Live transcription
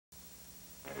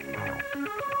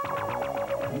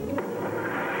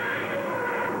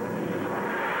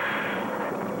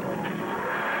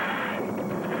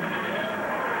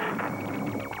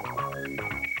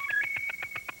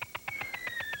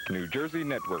Jersey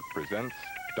Network presents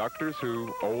Doctor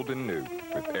Who Old and New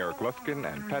with Eric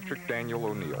Luskin and Patrick Daniel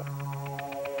O'Neill.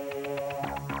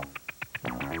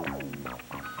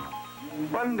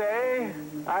 One day,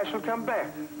 I shall come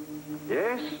back.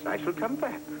 Yes, I shall come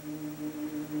back.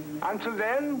 Until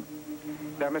then,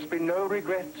 there must be no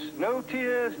regrets, no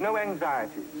tears, no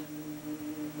anxieties.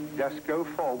 Just go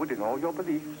forward in all your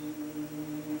beliefs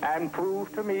and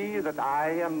prove to me that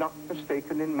I am not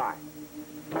mistaken in mine.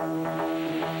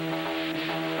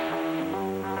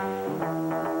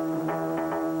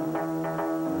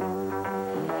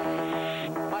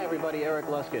 Hi everybody, Eric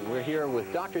Luskin. We're here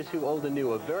with Doctors Who Old and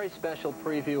New, a very special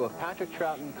preview of Patrick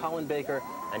Troughton, Colin Baker,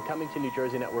 and coming to New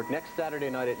Jersey Network next Saturday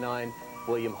night at 9,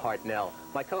 William Hartnell.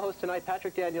 My co-host tonight,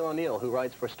 Patrick Daniel O'Neill, who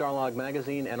writes for Starlog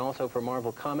magazine and also for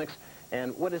Marvel Comics.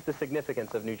 And what is the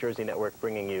significance of New Jersey Network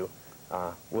bringing you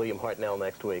William Hartnell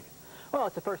next week? Well,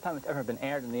 it's the first time it's ever been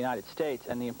aired in the United States,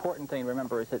 and the important thing to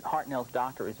remember is that Hartnell's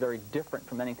Doctor is very different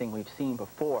from anything we've seen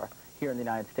before here in the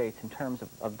United States in terms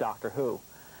of Doctor Who.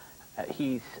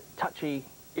 He's touchy,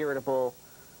 irritable,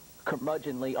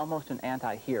 curmudgeonly, almost an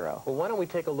anti-hero. Well, why don't we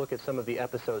take a look at some of the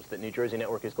episodes that New Jersey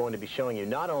Network is going to be showing you,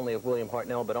 not only of William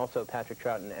Hartnell, but also Patrick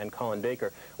Troughton and Colin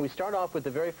Baker. We start off with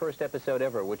the very first episode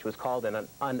ever, which was called An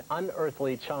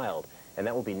Unearthly Child. And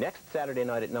that will be next Saturday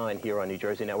night at 9 here on New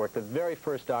Jersey Network, the very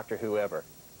first Doctor Who ever.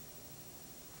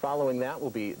 Following that will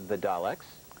be The Daleks.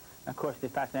 Of course, the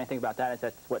fascinating thing about that is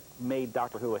that's what made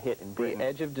Doctor Who a hit in Britain. The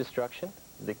Edge of Destruction,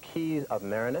 The Key of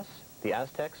Marinus, The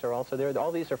Aztecs are also there.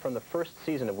 All these are from the first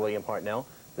season of William Hartnell,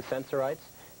 The Censorites.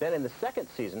 Then in the second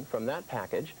season, from that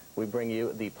package, we bring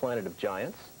you The Planet of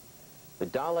Giants, The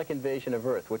Dalek Invasion of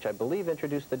Earth, which I believe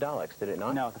introduced the Daleks, did it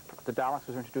not? No, the Daleks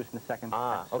was introduced in the second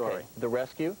story. Okay. The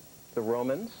Rescue, The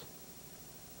Romans,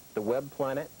 The Web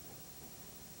Planet,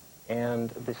 and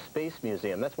The Space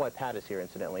Museum. That's why Pat is here,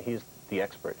 incidentally. He's the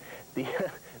expert.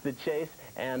 The Chase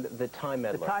and The Time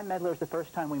Meddler. The Time Meddler is the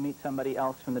first time we meet somebody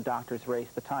else from the Doctor's race,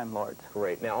 the Time Lords.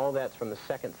 Great. Now, all that's from the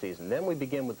second season. Then we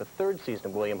begin with the third season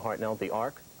of William Hartnell, The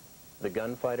Ark, The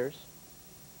Gunfighters,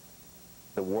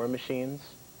 The War Machines,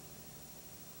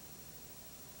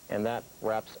 and that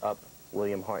wraps up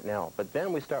William Hartnell. But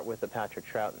then we start with the Patrick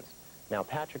Troughtons. Now,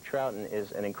 Patrick Troughton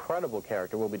is an incredible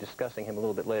character. We'll be discussing him a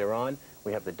little bit later on.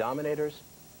 We have the Dominators,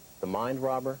 the Mind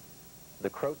Robber, the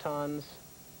Crotons,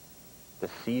 the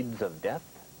Seeds of Death,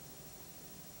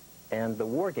 and the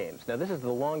War Games. Now, this is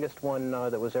the longest one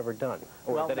that was ever done,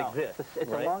 or well, that no, exists. It's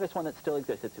right? the longest one that still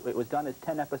exists. It was done as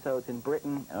 10 episodes in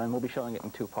Britain, and we'll be showing it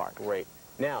in 2 parts. Great.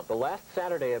 Now, the last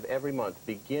Saturday of every month,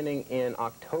 beginning in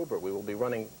October, we will be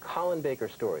running Colin Baker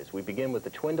stories. We begin with The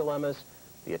Twin Dilemmas,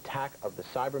 The Attack of the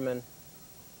Cybermen,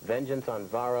 Vengeance on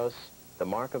Varos, The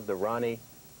Mark of the Rani.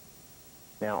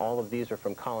 Now, all of these are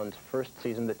from Colin's first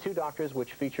season. The Two Doctors,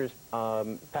 which features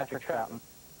Patrick Troughton,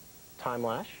 Time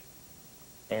Lash,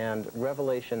 and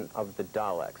Revelation of the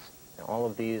Daleks. Now, all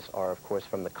of these are, of course,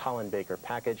 from the Colin Baker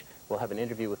package. We'll have an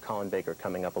interview with Colin Baker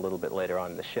coming up a little bit later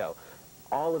on in the show.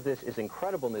 All of this is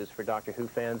incredible news for Doctor Who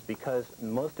fans because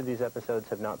most of these episodes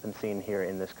have not been seen here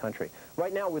in this country.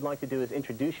 Right now, what we'd like to do is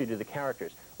introduce you to the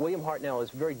characters. William Hartnell is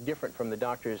very different from the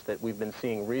Doctors that we've been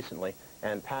seeing recently,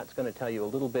 and Pat's going to tell you a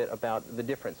little bit about the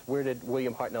difference. Where did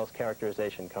William Hartnell's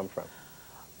characterization come from?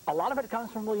 A lot of it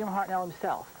comes from William Hartnell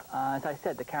himself. As I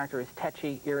said, the character is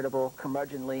tetchy, irritable,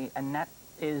 curmudgeonly, and that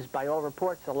is, by all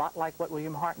reports, a lot like what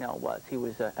William Hartnell was. He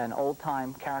was an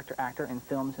old-time character actor in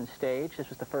films and stage. This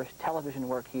was the first television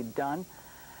work he'd done.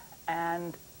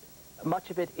 And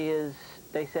much of it is,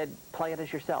 they said, play it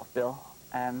as yourself, Bill.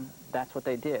 And that's what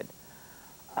they did.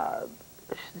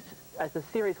 As the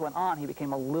series went on, he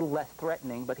became a little less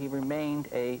threatening, but he remained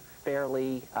a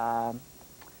fairly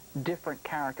different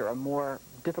character, a more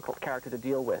difficult character to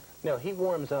deal with. No, he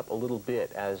warms up a little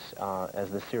bit as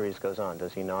the series goes on,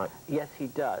 does he not? Yes, he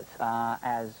does.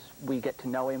 As we get to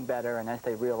know him better and as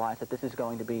they realize that this is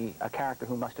going to be a character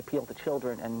who must appeal to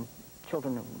children, and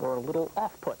children were a little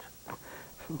off-put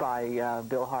by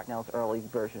Bill Hartnell's early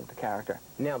version of the character.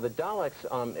 Now, the Daleks,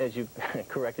 as you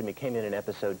corrected me, came in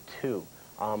episode 2.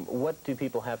 What do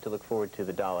people have to look forward to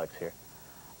the Daleks here?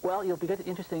 Well, you'll be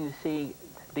interesting to see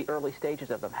the early stages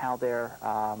of them, how they're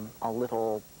a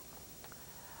little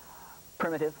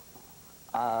primitive.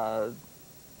 The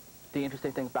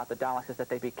interesting thing about the Daleks is that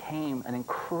they became an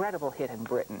incredible hit in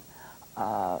Britain.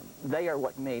 They are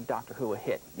what made Doctor Who a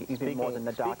hit, even more than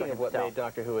the Doctor himself. Speaking of what made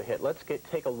Doctor Who a hit, let's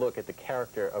take a look at the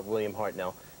character of William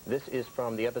Hartnell. This is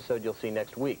from the episode you'll see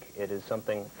next week. It is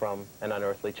something from An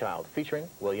Unearthly Child, featuring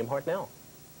William Hartnell.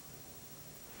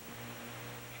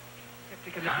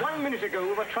 1 minute ago,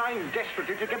 we were trying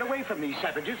desperately to get away from these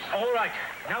savages. All right.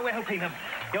 Now we're helping them.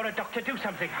 You're a doctor. Do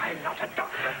something. I'm not a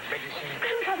doctor, medicine.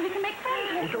 Grandfather, we can make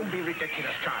friends. Oh, don't be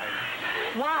ridiculous, child.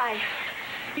 Why?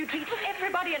 You treat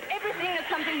everybody and everything as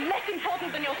something less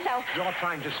important than yourself. You're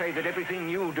trying to say that everything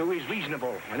you do is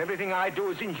reasonable, and everything I do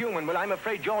is inhuman. Well, I'm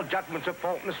afraid your judgment's of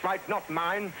fault in this right, not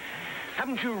mine.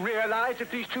 Haven't you realized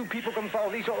if these two people can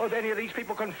follow these, or if any of these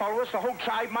people can follow us, the whole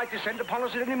tribe might descend upon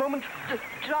us at any moment? The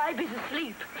tribe is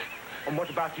asleep. And what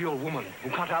about the old woman who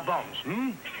cut our bonds,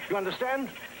 You understand?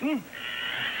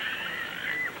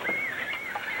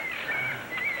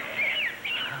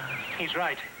 He's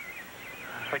right.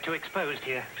 We're too exposed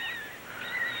here.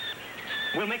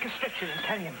 We'll make a stretcher and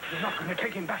carry him. You're not going to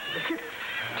take him back to the ship.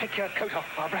 Take your coat off,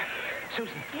 Barbara.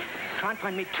 Susan, try and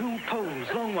find me 2 poles,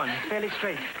 long ones, fairly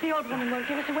straight. The old woman won't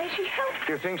give us away. She helped.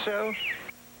 Do you think so?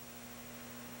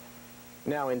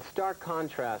 Now, in stark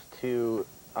contrast to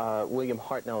William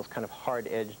Hartnell's kind of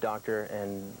hard-edged doctor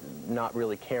and not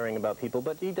really caring about people,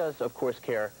 but he does, of course,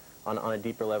 care on a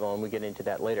deeper level, and we get into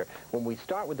that later. When we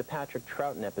start with the Patrick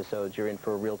Troughton episodes, you're in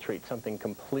for a real treat, something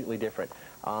completely different.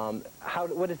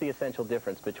 What is the essential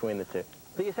difference between the two?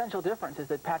 The essential difference is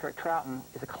that Patrick Troughton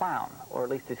is a clown, or at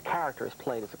least his character is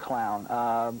played as a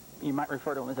clown. You might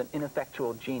refer to him as an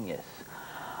ineffectual genius.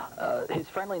 His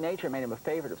friendly nature made him a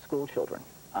favorite of school children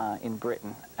in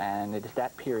Britain, and it is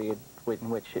that period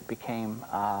in which it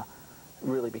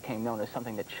really became known as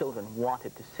something that children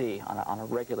wanted to see on a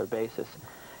regular basis.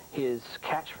 His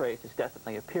catchphrase is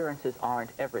definitely appearances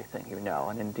aren't everything, you know,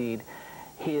 and indeed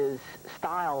his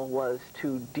style was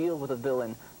to deal with a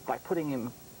villain by putting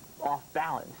him off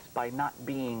balance, by not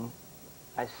being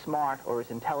as smart or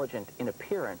as intelligent in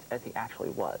appearance as he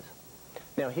actually was.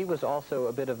 Now, he was also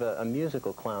a bit of a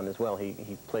musical clown as well.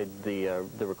 He played the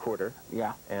recorder.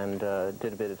 Yeah. And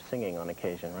did a bit of singing on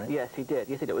occasion, right? Yes, he did.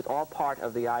 Yes, he did. It was all part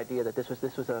of the idea that this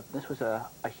was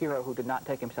a hero who did not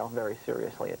take himself very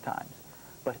seriously at times,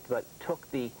 but took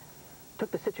the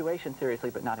situation seriously,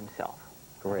 but not himself.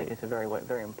 Great. It's a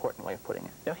very important way of putting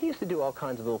it. Now, he used to do all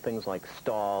kinds of little things like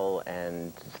stall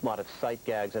and a lot of sight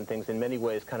gags and things, in many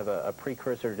ways kind of a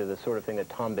precursor to the sort of thing that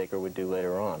Tom Baker would do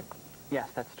later on. Yes,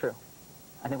 that's true.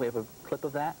 I think we have a clip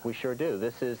of that. We sure do.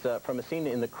 This is from a scene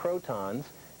in the Crotons,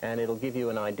 and it'll give you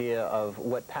an idea of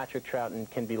what Patrick Troughton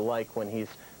can be like when he's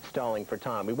stalling for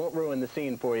Tom. We won't ruin the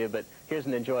scene for you, but here's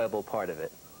an enjoyable part of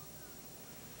it.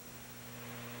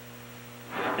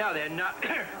 Now then,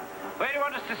 where do you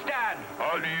want us to stand?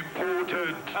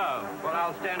 Unimportant. Oh, well,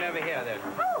 I'll stand over here then.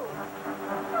 Oh,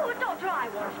 Doctor, I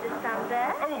want you to stand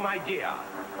there. Oh, my dear.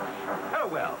 Oh,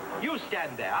 well, you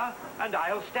stand there, and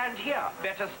I'll stand here.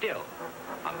 Better still.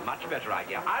 A much better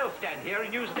idea. I'll stand here,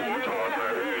 and you stand over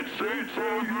here. Head said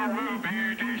so, you will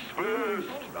be dispersed.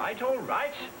 All right, all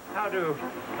right. How do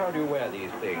you wear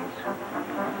these things?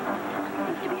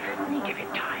 Seems to be happening. Give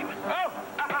it time. Oh,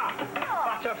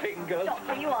 aha! Butterfingers.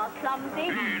 Doctor, you are clumsy.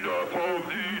 Enough of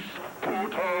this.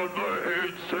 Put on the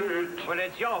headset. Well,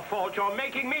 it's your fault. You're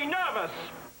making me nervous.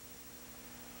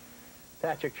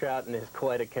 Patrick Troughton is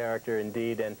quite a character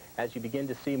indeed, and as you begin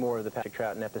to see more of the Patrick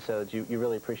Troughton episodes, you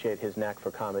really appreciate his knack for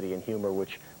comedy and humor,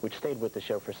 which stayed with the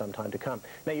show for some time to come.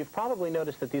 Now, you've probably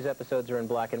noticed that these episodes are in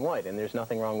black and white, and there's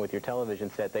nothing wrong with your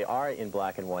television set. They are in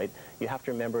black and white. You have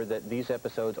to remember that these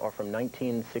episodes are from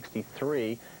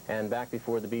 1963, and back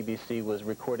before the BBC was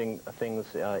recording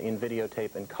things in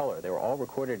videotape and color. They were all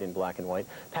recorded in black and white.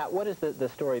 Pat, what is the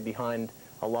story behind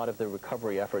a lot of the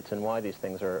recovery efforts and why these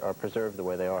things are preserved the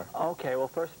way they are? Okay, well,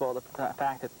 first of all, the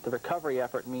fact that the recovery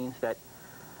effort means that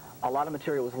a lot of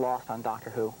material was lost on Doctor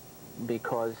Who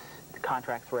because the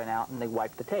contracts ran out and they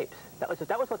wiped the tapes. That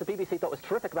was what the BBC thought was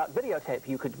terrific about videotape.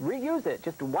 You could reuse it,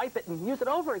 just wipe it and use it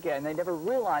over again. They never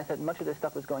realized that much of this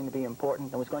stuff was going to be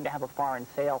important and was going to have a foreign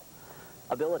sale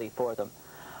ability for them.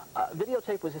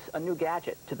 Videotape was a new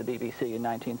gadget to the BBC in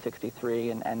 1963,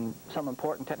 and some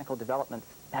important technical developments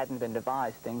hadn't been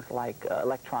devised, things like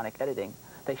electronic editing.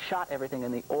 They shot everything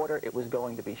in the order it was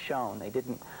going to be shown. They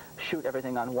didn't shoot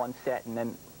everything on one set and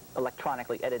then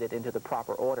electronically edit it into the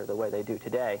proper order the way they do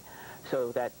today.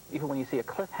 So that even when you see a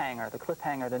cliffhanger, the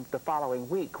cliffhanger the following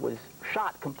week was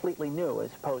shot completely new as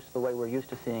opposed to the way we're used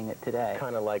to seeing it today.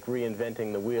 Kind of like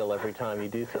reinventing the wheel every time you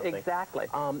do something. Exactly.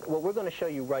 What we're going to show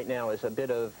you right now is a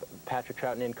bit of Patrick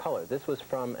Troughton in color. This was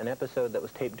from an episode that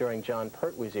was taped during John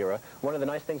Pertwee's era. One of the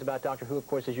nice things about Doctor Who, of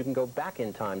course, is you can go back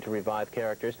in time to revive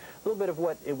characters. A little bit of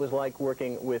what it was like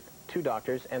working with two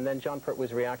doctors, and then John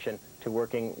Pertwee's reaction to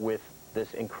working with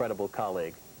this incredible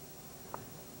colleague.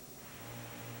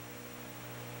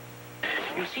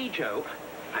 You see, Joe,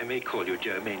 I may call you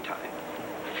Joe, mayn't I?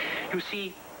 You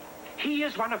see, he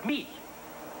is one of me.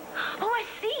 Oh, I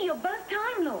see. You're both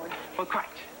Time Lords. Well, quite.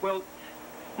 Well,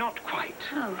 not quite.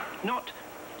 Oh. Not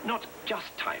not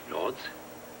just Time Lords.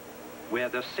 We're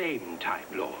the same Time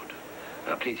Lord.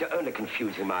 Now, please, you're only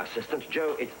confusing my assistant.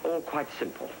 Joe, it's all quite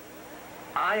simple.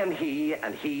 I am he,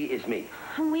 and he is me.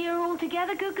 And we are all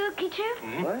together, Goo Goo Kichu?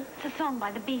 Mm-hmm. What? It's a song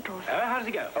by the Beatles. How does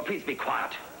it go? Oh, please be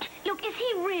quiet. Look, is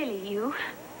he really you?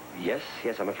 Yes,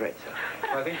 I'm afraid so.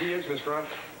 I think he is, Miss Grant.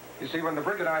 You see, when the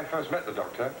Brig and I first met the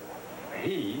Doctor,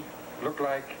 he looked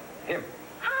like him.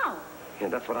 How? Yeah,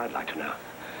 that's what I'd like to know.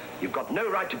 You've got no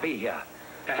right to be here.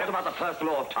 What about the first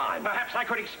law of time? Perhaps I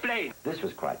could explain. This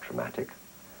was quite traumatic,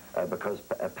 because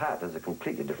Pat has a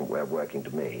completely different way of working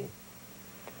to me.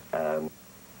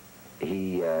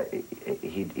 He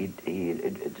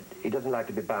doesn't like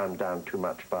to be bound down too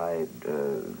much by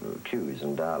cues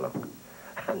and dialogue.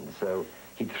 And so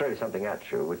he'd throw something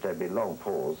at you, which there'd be a long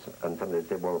pause, and somebody would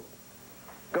say, well,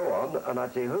 go on, and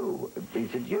I'd say, who? He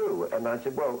said, you. And I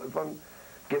said, well, if I'm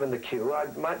given the cue, I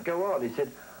might go on. He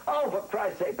said, oh, for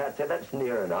Christ's sake, Pat said, that's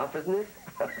near enough, isn't it?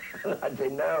 I'd say,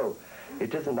 no,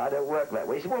 it isn't. I don't work that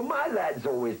way. He said, well, my lads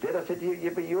always did. I said,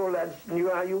 but your lads knew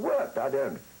how you worked. I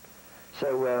don't.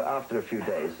 So after a few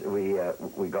days,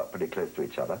 we got pretty close to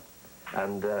each other,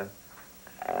 and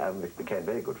we became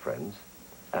very good friends.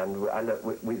 And I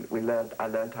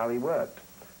learned how he worked.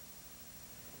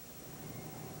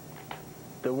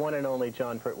 The one and only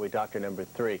John Pertwee, Doctor number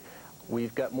 3.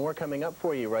 We've got more coming up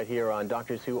for you right here on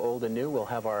Doctors Who Old and New. We'll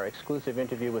have our exclusive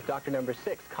interview with Doctor number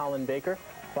 6, Colin Baker,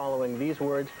 following these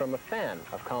words from a fan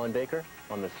of Colin Baker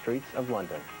on the streets of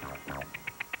London.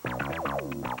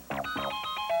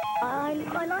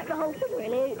 I like the whole thing,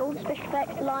 really. All the special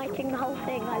effects, lighting, the whole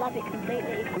thing. I love it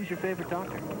completely. Who's your favorite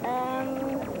Doctor?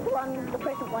 The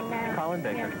present one now. Colin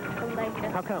Baker. Yeah, Colin Baker.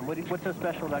 How come? What's so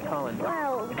special about Colin?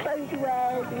 Well, the clothes he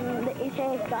wears and his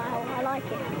hairstyle, I like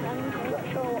it. I'm not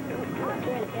sure what's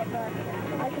really it, but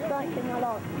I just like him a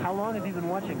lot. How long have you been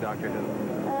watching Doctor Who?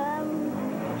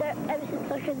 Ever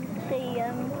since I could see,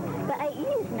 about 8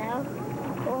 years now,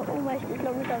 or almost as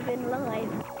long as I've been alive.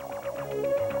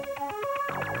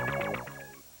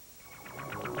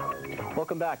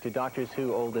 Welcome back to Doctors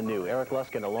Who Old and New. Eric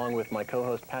Luskin along with my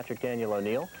co-host Patrick Daniel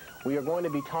O'Neill. We are going to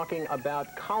be talking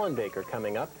about Colin Baker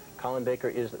coming up. Colin Baker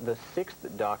is the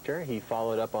 6th Doctor. He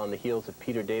followed up on the heels of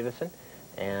Peter Davison.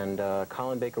 And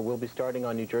Colin Baker will be starting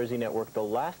on New Jersey Network the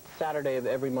last Saturday of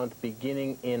every month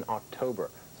beginning in October.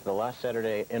 So the last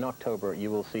Saturday in October, you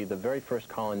will see the very first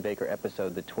Colin Baker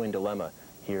episode, The Twin Dilemma,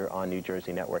 here on New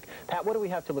Jersey Network. Pat, what do we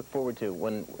have to look forward to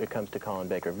when it comes to Colin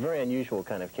Baker? Very unusual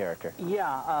kind of character.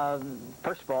 Yeah,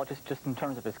 first of all, just in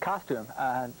terms of his costume,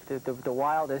 the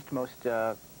wildest, most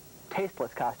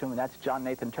tasteless costume, and that's John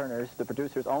Nathan Turner's, the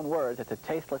producer's own words. It's a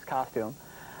tasteless costume.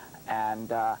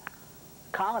 And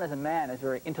Colin as a man is a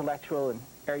very intellectual and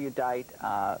erudite,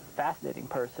 fascinating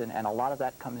person, and a lot of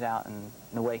that comes out in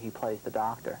the way he plays the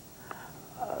Doctor.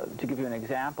 To give you an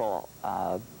example,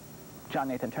 John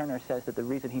Nathan Turner says that the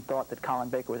reason he thought that Colin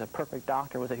Baker was a perfect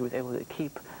Doctor was that he was able to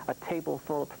keep a table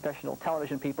full of professional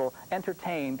television people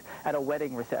entertained at a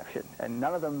wedding reception. And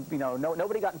none of them,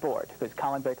 nobody got bored because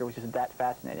Colin Baker was just that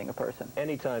fascinating a person.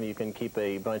 Anytime you can keep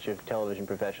a bunch of television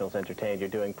professionals entertained, you're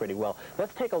doing pretty well.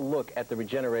 Let's take a look at the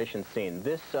regeneration scene.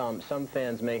 This, some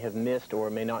fans may have missed or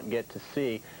may not get to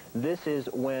see. This is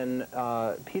when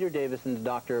Peter Davison's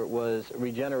Doctor was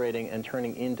regenerating and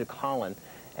turning into Colin.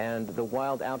 And the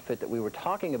wild outfit that we were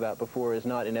talking about before is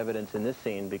not in evidence in this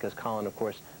scene because Colin, of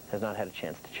course, has not had a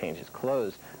chance to change his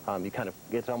clothes.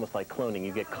 It's almost like cloning.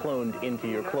 You get cloned into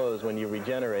your clothes when you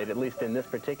regenerate, at least in this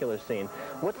particular scene.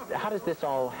 How does this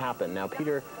all happen? Now,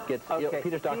 Peter gets ill.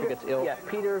 Peter's Doctor gets ill. Yeah,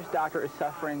 Peter's Doctor is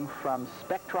suffering from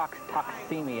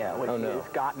spectrotoxemia, which is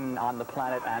gotten on the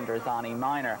planet Androzani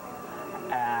Minor.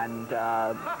 And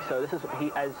so this is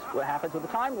as what happens with the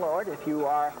Time Lord. If you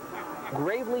are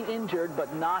gravely injured,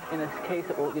 but not in a case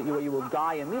where you will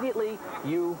die immediately,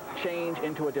 you change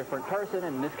into a different person.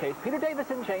 And in this case, Peter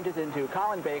Davison changes into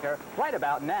Colin Baker right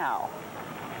about now.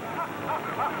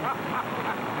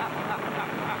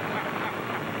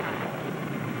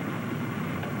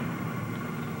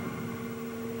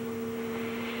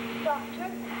 Doctor?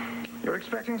 You're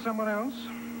expecting someone else?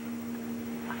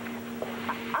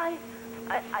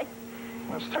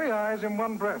 There's 3 eyes in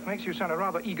one breath. Makes you sound a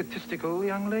rather egotistical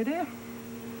young lady.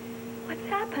 What's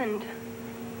happened?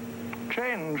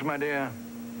 Change, my dear.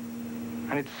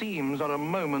 And it seems not a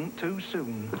moment too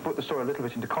soon. To put the story a little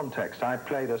bit into context, I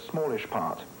played a smallish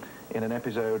part in an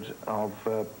episode of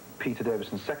Peter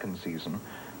Davison's 2nd season,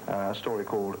 a story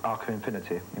called Arc of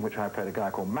Infinity, in which I played a guy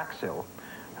called Maxil,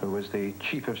 who was the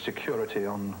chief of security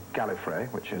on Gallifrey,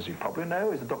 which, as you probably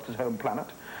know, is the Doctor's home planet.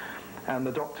 And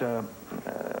the Doctor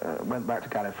went back to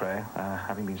Gallifrey,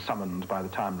 having been summoned by the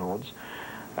Time Lords,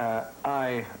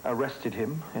 I arrested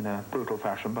him in a brutal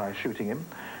fashion by shooting him,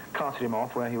 carted him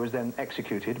off, where he was then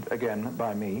executed, again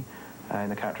by me, in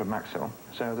the character of Maxwell.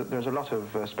 So there's a lot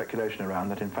of speculation around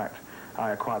that, in fact,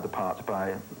 I acquired the part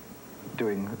by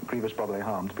doing grievous bodily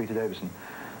harm to Peter Davison.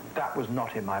 That was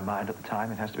not in my mind at the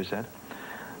time, it has to be said.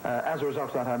 As a result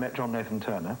of that, I met John Nathan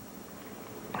Turner,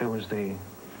 who was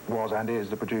and is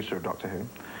the producer of Doctor Who.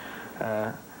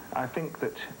 I think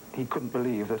that he couldn't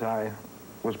believe that I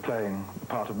was playing the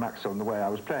part of Maxwell in the way I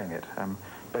was playing it.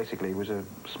 Basically, he was a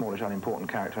smallish, unimportant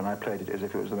character, and I played it as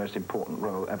if it was the most important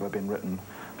role ever been written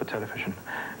for television.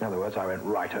 In other words, I went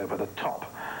right over the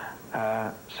top.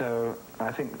 So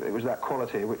I think it was that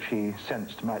quality which he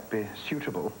sensed might be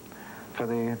suitable for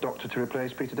the Doctor to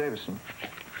replace Peter Davison.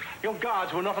 Your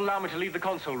guards will not allow me to leave the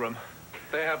console room.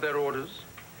 They have their orders.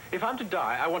 If I'm to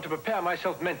die, I want to prepare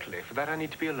myself mentally. For that, I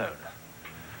need to be alone.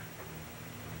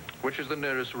 Which is the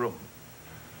nearest room?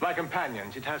 My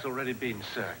companion's. It has already been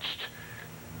searched.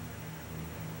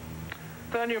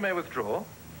 Then you may withdraw.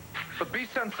 But be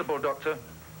sensible, Doctor.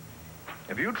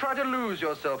 If you try to lose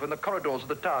yourself in the corridors of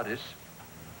the TARDIS,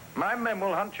 my men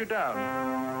will hunt you down.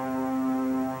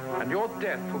 And your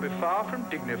death will be far from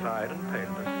dignified and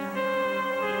painless.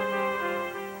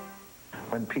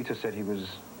 When Peter said he was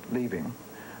leaving,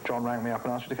 John rang me up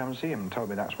and asked me to come and see him and told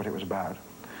me that's what it was about.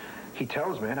 He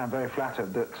tells me, and I'm very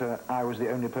flattered, that I was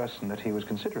the only person that he was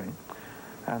considering,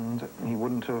 and he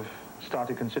wouldn't have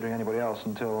started considering anybody else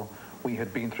until we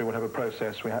had been through whatever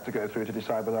process we had to go through to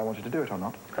decide whether I wanted to do it or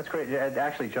not. That's great. Yeah,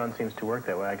 actually, John seems to work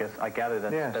that way. I gather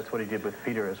that's what he did with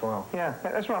Peter as well. Yeah,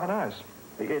 that's rather nice.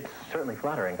 It's certainly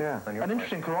flattering. Yeah. An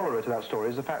interesting corollary to that story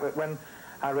is the fact that when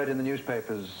I read in the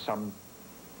newspapers some,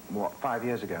 5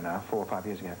 years ago now, 4 or 5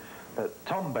 years ago, that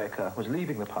Tom Baker was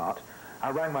leaving the part, I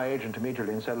rang my agent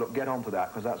immediately and said, look, get onto that,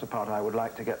 because that's a part I would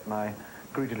like to get my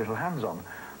greedy little hands on,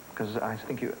 because I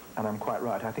think and I'm quite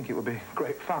right, I think it would be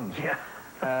great fun. Yeah.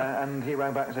 And he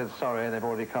rang back and said, sorry, they've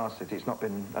already cast it. It's not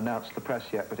been announced to the press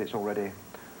yet, but it's already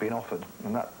been offered.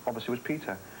 And that obviously was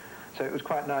Peter. So it was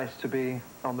quite nice to be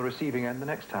on the receiving end the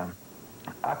next time.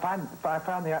 I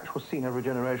found the actual scene of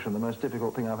regeneration the most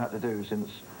difficult thing I've had to do since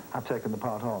I've taken the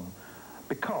part on.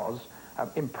 Because,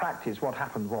 in practice, what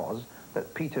happened was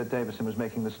that Peter Davison was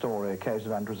making the story, Caves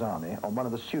of Androzani. On one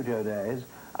of the studio days,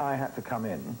 I had to come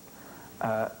in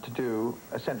to do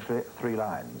essentially 3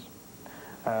 lines.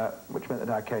 Which meant that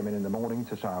I came in the morning,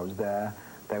 so I was there.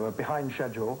 They were behind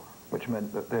schedule, which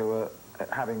meant that they were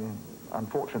having,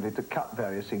 unfortunately, to cut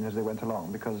various scenes as they went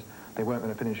along because they weren't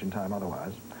going to finish in time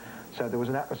otherwise. So there was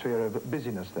an atmosphere of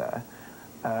busyness there.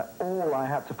 All I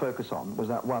had to focus on was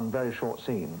that one very short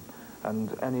scene,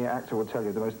 and any actor will tell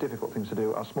you the most difficult things to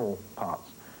do are small parts,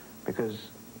 because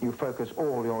you focus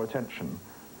all your attention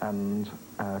and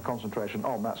concentration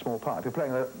on that small part. If you're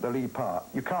playing the lead part,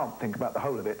 you can't think about the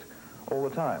whole of it all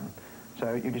the time.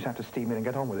 So you just have to steam in and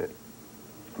get on with it.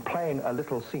 Playing a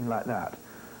little scene like that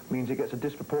means it gets a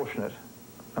disproportionate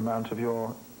amount of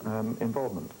your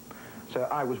involvement. So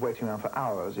I was waiting around for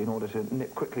hours in order to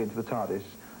nip quickly into the TARDIS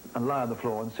and lie on the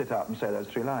floor and sit up and say those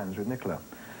 3 lines with Nicola.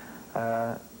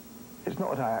 It's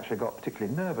not that I actually got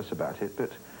particularly nervous about it,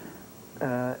 but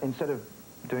instead of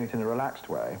doing it in a relaxed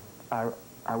way,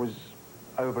 I was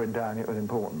over-endowing it with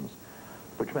importance,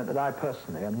 which meant that I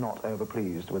personally am not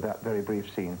over-pleased with that very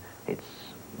brief scene. It's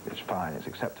fine, it's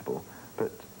acceptable,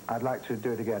 but I'd like to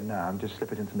do it again now and just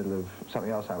slip it into the middle of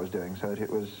something else I was doing so that it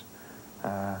was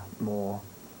more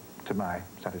to my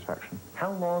satisfaction.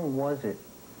 How long was it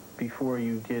before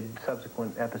you did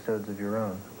subsequent episodes of your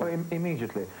own? Well,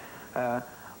 immediately.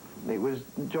 It was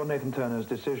John Nathan Turner's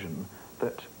decision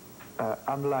that,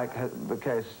 unlike the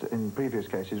case in previous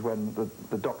cases when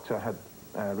the Doctor had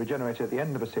regenerated at the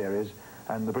end of a series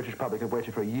and the British public had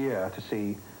waited for a year to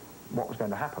see what was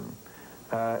going to happen,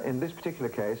 in this particular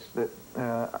case,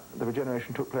 the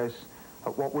regeneration took place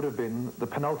at what would have been the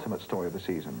penultimate story of the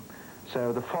season.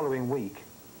 So the following week,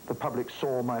 the public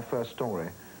saw my first story,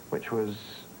 which was,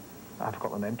 I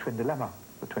forgot the name, Twin Dilemma,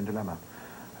 the Twin Dilemma.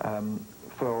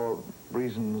 For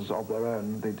reasons of their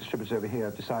own, the distributors over here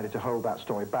decided to hold that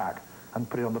story back and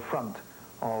put it on the front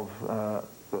of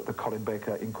the Colin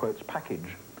Baker, in quotes,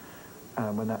 package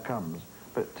when that comes.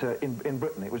 But in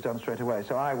Britain, it was done straight away.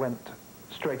 So I went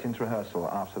straight into rehearsal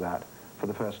after that for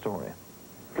the first story,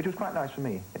 which was quite nice for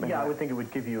me. Yeah, I would think it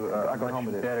would give you much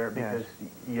better, because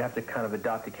you have to kind of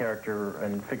adopt a character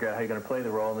and figure out how you're going to play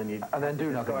the role, and then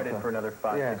you discard it for another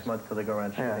 5-6 months till they go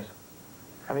around shooting. Yes.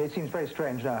 I mean, it seems very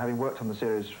strange now, having worked on the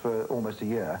series for almost a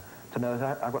year, to know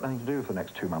that I've got nothing to do for the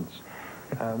next 2 months.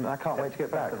 I can't wait to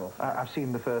get back. I've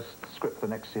seen the first script for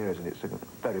the next series, and it's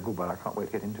very good, but I can't wait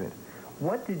to get into it.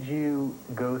 What did you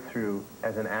go through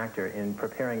as an actor in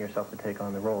preparing yourself to take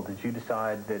on the role? Did you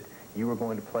decide that you were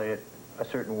going to play it a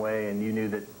certain way and you knew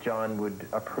that John would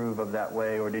approve of that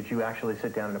way, or did you actually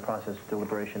sit down in a process of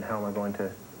deliberation, how am I going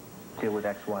to deal with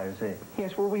X, Y, or Z?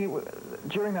 Yes, well,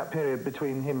 during that period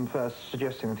between him first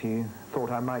suggesting that he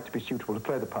thought I might be suitable to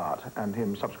play the part and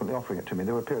him subsequently offering it to me,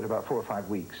 there were a period of about 4 or 5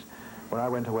 weeks where I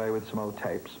went away with some old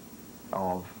tapes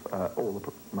of all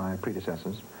my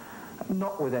predecessors,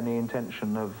 not with any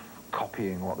intention of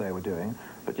copying what they were doing,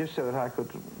 but just so that I could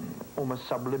almost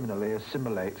subliminally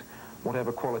assimilate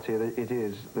whatever quality it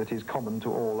is that is common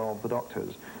to all of the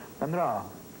Doctors. And there are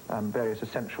various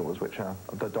essentials which are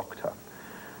the Doctor.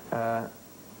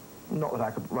 Not that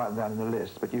I could write them down in a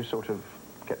list, but you sort of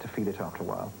get to feel it after a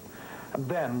while. And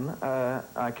then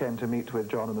I came to meet with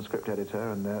John and the script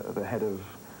editor and the head of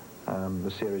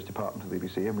the series department of the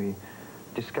BBC, and we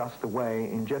discussed the way,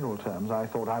 in general terms, I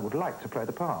thought I would like to play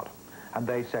the part. And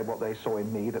they said what they saw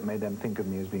in me that made them think of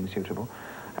me as being suitable.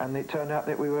 And it turned out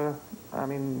that we were, I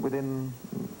mean, within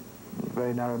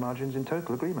very narrow margins in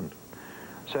total agreement.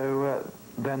 So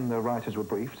then the writers were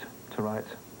briefed to write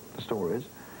the stories,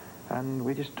 and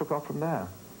we just took off from there.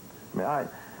 I mean,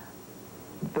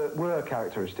 there were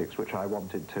characteristics which I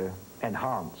wanted to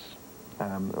enhance. There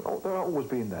have always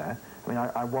been there. I mean,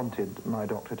 I wanted my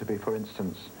Doctor to be, for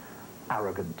instance,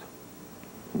 arrogant.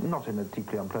 Not in a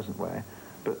deeply unpleasant way,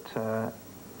 but to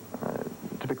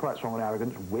be quite strong and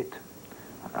arrogant, wit.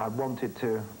 I wanted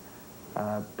to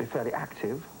be fairly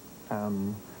active,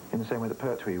 in the same way that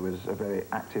Pertwee was a very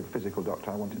active physical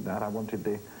Doctor. I wanted that. I wanted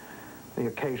the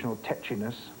occasional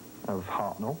tetchiness of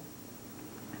Hartnell,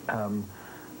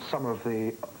 some of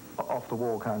the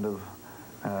off-the-wall kind of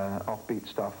offbeat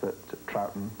stuff that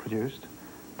Troughton produced,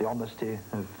 the honesty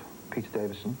of Peter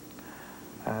Davison,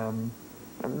 and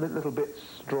little bits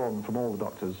drawn from all the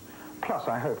Doctors, plus,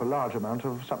 I hope, a large amount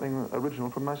of something original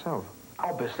from myself.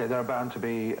 Obviously, there are bound to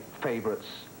be favourites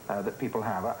that people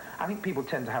have. I think people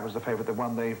tend to have as a favourite the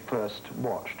one they first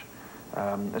watched,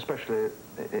 especially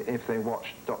if they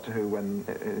watched Doctor Who when,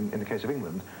 in the case of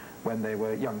England, when they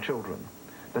were young children.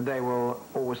 Then they will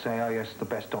always say, oh yes, the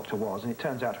best Doctor was, and it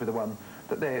turns out to be the one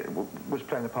that was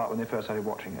playing the part when they first started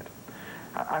watching it.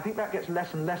 I think that gets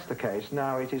less and less the case.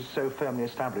 Now it is so firmly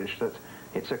established that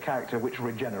it's a character which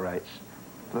regenerates.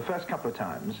 For the first couple of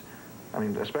times, I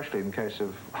mean, especially in the case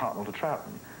of Hartnell to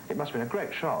Troughton, it must have been a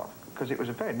great shock, because it was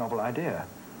a very novel idea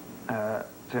to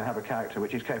have a character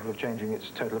which is capable of changing its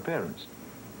total appearance.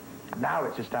 Now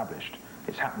it's established.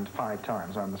 It's happened 5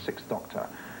 times. I'm the 6th Doctor.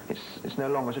 It's no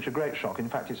longer such a great shock. In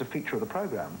fact, it's a feature of the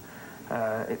programme.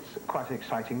 It's quite an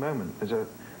exciting moment.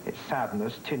 It's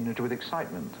sadness tinged with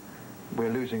excitement.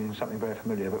 We're losing something very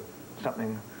familiar, but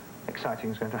something exciting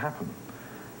is going to happen.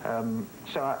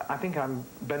 So I think I'm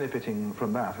benefiting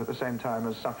from that at the same time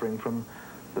as suffering from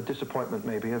the disappointment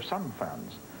maybe of some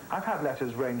fans. I've had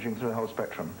letters ranging through the whole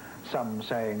spectrum, some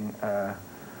saying,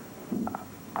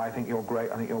 I think you're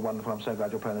great, I think you're wonderful, I'm so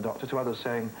glad you're playing the Doctor, to others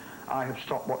saying, I have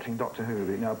stopped watching Doctor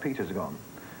Who, now Peter's gone.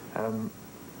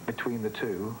 Between the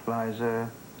two lies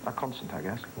a constant, I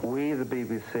guess. We, the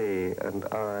BBC, and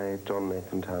I, John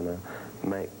Nathan Turner,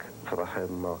 make for the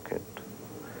home market.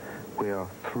 We are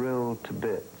thrilled to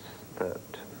bits that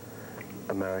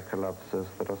America loves us,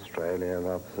 that Australia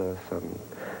loves us, and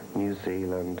New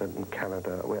Zealand and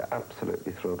Canada. We're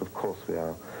absolutely thrilled, of course we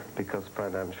are, because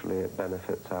financially it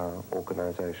benefits our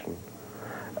organisation.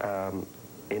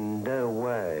 In no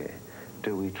way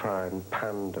do we try and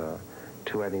pander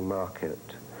to any market.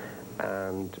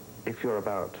 And if you're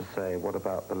about to say, what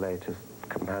about the latest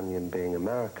companion being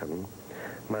American,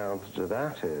 my answer to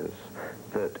that is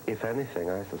that, if anything,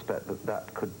 I suspect that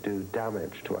that could do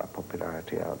damage to our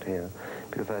popularity out here,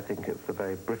 because I think it's the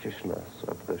very Britishness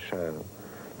of the show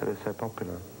that is so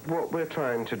popular. What we're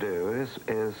trying to do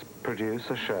is produce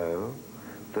a show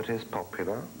that is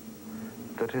popular,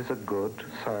 that is a good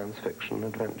science fiction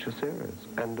adventure series.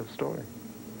 End of story.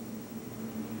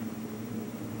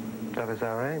 That is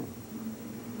our aim.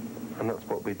 And that's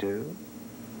what we do.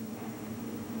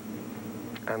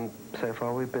 And so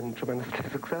far we've been tremendously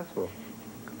successful.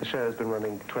 The show has been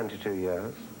running 22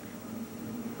 years.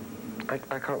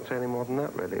 I can't say any more than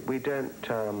that, really. We don't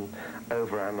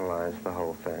overanalyze the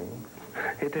whole thing.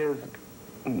 It is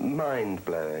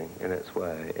mind-blowing in its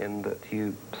way, in that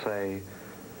you say,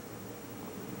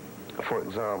 for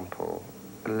example,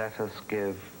 let us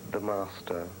give the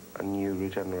Master a new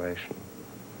regeneration.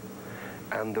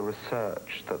 And the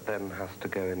research that then has to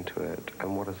go into it,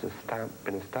 and what has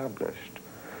been established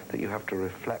that you have to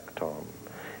reflect on,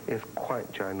 is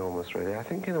quite ginormous, really. I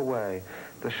think, in a way,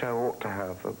 the show ought to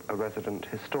have a resident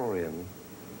historian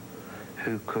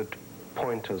who could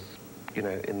point us, you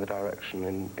know, in the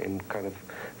direction in kind of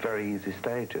very easy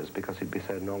stages because he'd be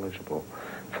so knowledgeable.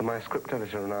 For my script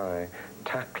editor and I,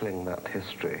 tackling that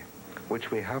history,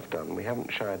 which we have done, we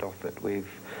haven't shied off it. We've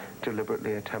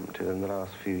deliberately attempted in the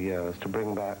last few years to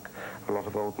bring back a lot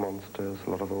of old monsters, a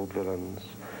lot of old villains,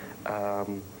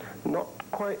 not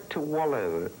quite to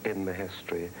wallow in the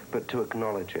history, but to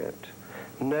acknowledge it.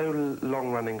 No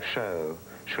long-running show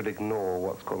should ignore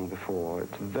what's gone before.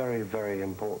 It's very, very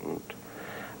important.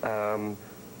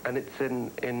 And it's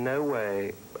in no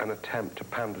way an attempt to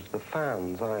pander to the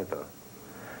fans either.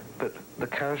 But the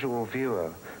casual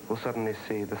viewer will suddenly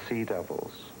see the Sea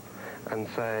Devils and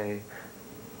say,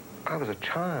 I was a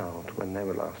child when they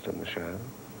were last in the show.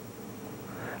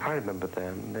 I remember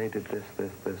them, they did this,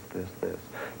 this, this, this, this.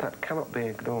 That cannot be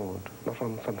ignored, not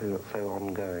on something that's so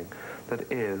ongoing,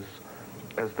 that is,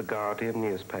 as the Guardian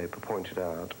newspaper pointed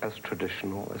out, as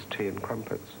traditional as tea and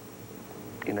crumpets.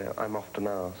 You know, I'm often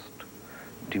asked,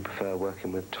 do you prefer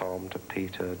working with Tom to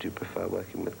Peter? Do you prefer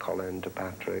working with Colin to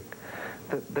Patrick?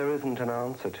 There isn't an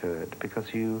answer to it,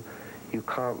 because you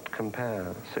can't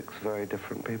compare 6 very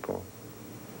different people.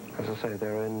 As I say,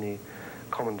 their only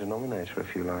common denominator,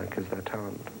 if you like, is their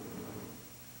talent.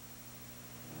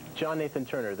 John Nathan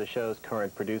Turner, the show's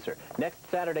current producer. Next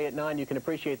Saturday at 9, you can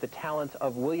appreciate the talents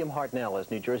of William Hartnell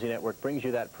as New Jersey Network brings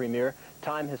you that premiere.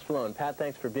 Time has flown. Pat,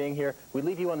 thanks for being here. We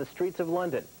leave you on the streets of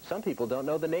London. Some people don't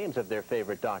know the names of their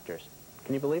favorite doctors.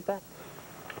 Can you believe that?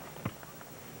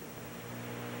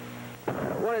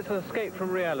 Well, it's an escape from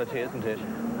reality, isn't it?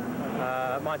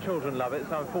 My children love it,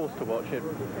 so I'm forced to watch it.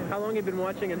 How long have you been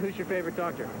watching, and who's your favorite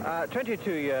doctor?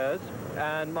 22 years,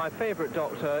 and my favorite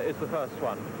doctor is the first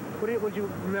one. What do you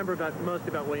remember most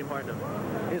about William Hartnell?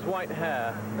 His white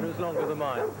hair, and it was longer than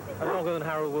mine, and longer than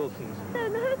Harold Wilson's. No,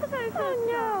 who's the very first one?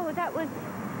 No, that was...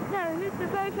 No, who's the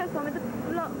very first one with the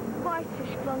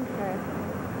whitish blonde hair?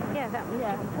 Yeah, that was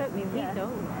John Pertwee. He's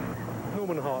old.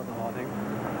 Norman Hartnell, I think.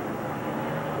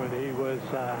 When he was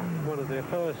one of the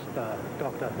first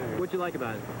Doctor Who. What'd you like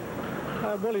about him?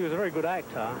 Well, he was a very good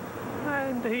actor,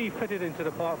 and he fitted into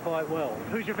the part quite well.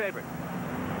 Who's your favorite?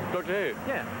 Doctor Who?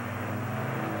 Yeah.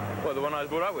 Well, the one I was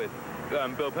brought up with,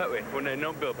 Bill Pertwee. Well, no,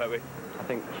 not Bill Pertwee. I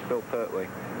think Bill Pertwee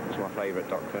was my favourite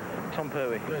Doctor. Tom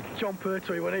Pertwee. Yeah, John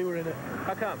Pertwee when he were in it.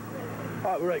 How come?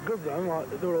 Right, we're very good then, like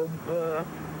they're all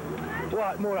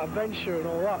like more adventure and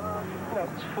all that. You know.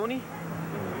 It's funny.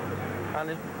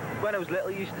 And when I was little,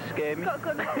 it used to scare me. Got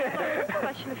good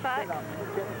special effects.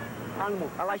 And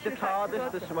I like the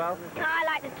TARDIS as well. I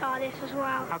like the TARDIS as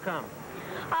well. How come?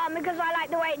 Because I like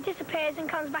the way it disappears and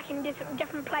comes back in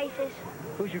different places.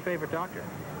 Who's your favorite doctor?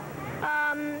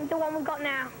 The one we've got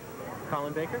now.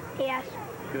 Colin Baker? Yes.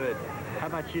 Good. How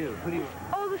about you? Who do you...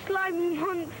 All the slimy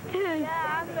monsters.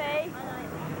 Yeah, and me.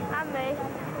 And me.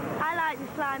 I like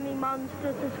the slimy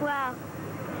monsters as well.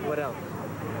 What else?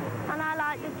 And I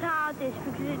like the TARDIS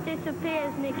because it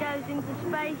disappears and it goes into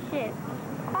spaceships.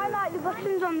 I like the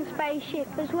buttons on the spaceship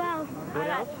as well. What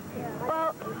else?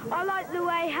 Well, I like the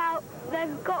way how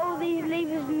they've got all these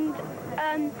levers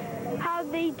and how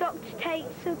the Doctor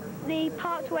takes the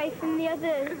parts away from the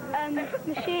other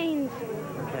machines.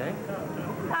 Okay.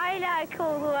 I like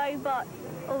all the robots,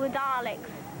 all the Daleks.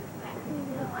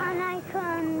 I like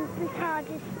the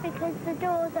TARDIS because the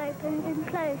doors open and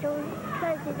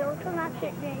closes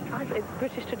automatically. It's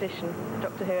British tradition,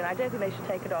 Doctor Who, and I don't think they should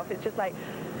take it off. It's just like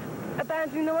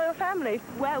abandoning the royal family.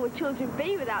 Where would children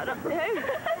be without Doctor Who?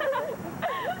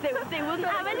 they wouldn't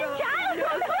have any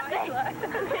childhood, would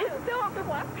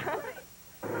they?